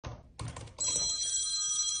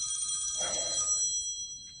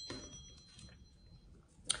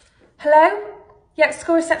Hello? Yeah,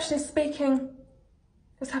 school receptionist speaking.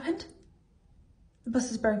 What's happened? The bus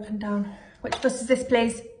has broken down. Which bus is this,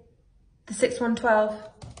 please? The 6112.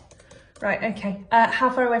 Right, okay. How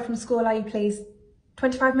far away from school are you, please?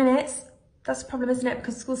 25 minutes? That's a problem, isn't it?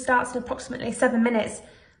 Because school starts in approximately 7 minutes.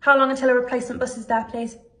 How long until a replacement bus is there,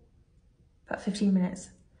 please? About 15 minutes.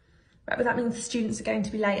 Right, but that means the students are going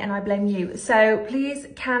to be late and I blame you. So please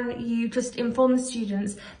can you just inform the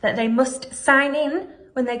students that they must sign in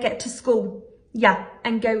when they get to school. Yeah,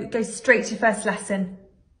 and go straight to first lesson.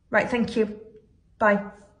 Right, thank you. Bye.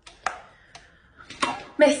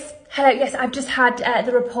 Miss, hello, yes, I've just had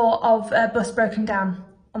the report of a bus broken down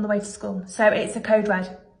on the way to school. So it's a code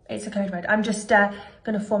red. It's a code red. I'm just going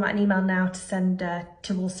to format an email now to send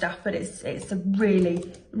to all staff, but it's a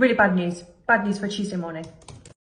really, really bad news. Bad news for a Tuesday morning.